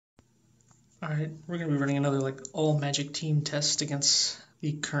Alright, we're going to be running another all magic team test against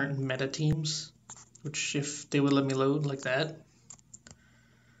the current meta teams, which if they would let me load like that.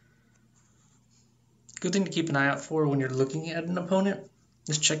 Good thing to keep an eye out for when you're looking at an opponent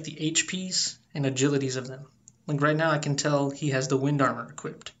is check the HPs and agilities of them. Like right now I can tell he has the wind armor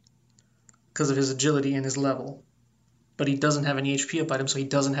equipped because of his agility and his level, but he doesn't have any HP up at him, so he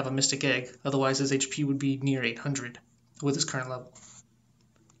doesn't have a mystic egg, otherwise his HP would be near 800 with his current level.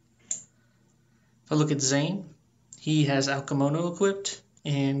 If I look at Zane, he has Alkemono equipped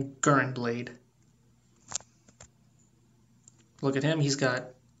and Gurren Blade. Look at him,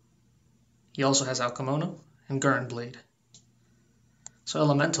 he also has Alkemono and Gurren Blade. So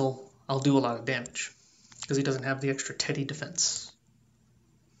Elemental, I'll do a lot of damage because he doesn't have the extra Teddy defense.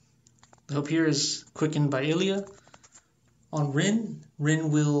 The hope here is quickened by Ilya. On Rin,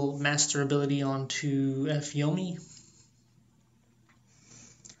 Rin will master ability onto Yomi.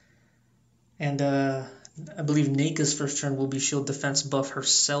 And I believe Naka's first turn will be shield defense buff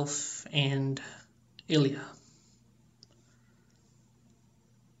herself and Ilya.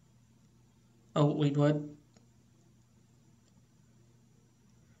 Oh, wait, what?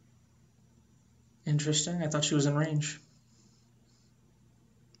 Interesting. I thought she was in range.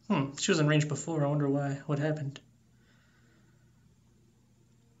 She was in range before. I wonder why. What happened?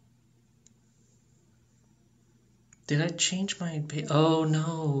 Did I change my... Oh,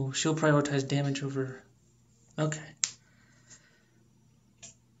 no. She'll prioritize damage over... Okay.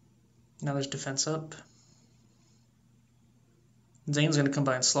 Now there's defense up. Zane's going to come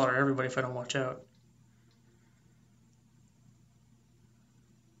by and slaughter everybody if I don't watch out.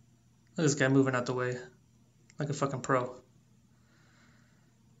 Look at this guy moving out the way. Like a fucking pro.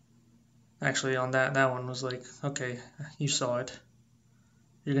 Actually, on that one was like, okay, you saw it.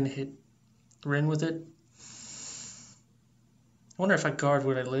 You're going to hit Rin with it. I wonder if I guard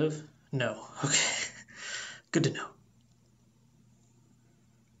where I live. No. Okay. Good to know.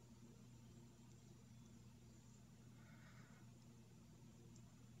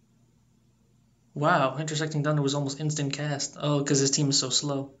 Wow, Intersecting Thunder was almost instant cast. Oh, because his team is so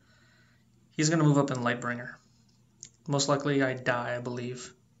slow. He's going to move up in Lightbringer. Most likely I die, I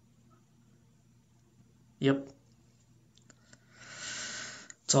believe. Yep.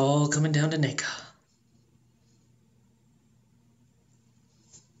 It's all coming down to Naka.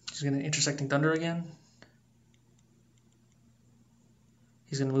 She's going to Intersecting Thunder again.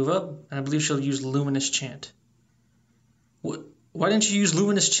 He's going to move up, and I believe she'll use Luminous Chant. What? Why didn't you use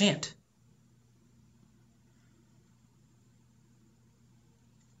Luminous Chant?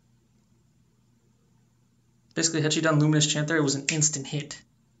 Basically, had she done Luminous Chant there, it was an instant hit.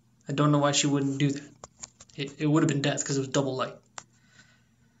 I don't know why she wouldn't do that. It would have been death because it was double light.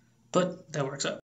 But that works out.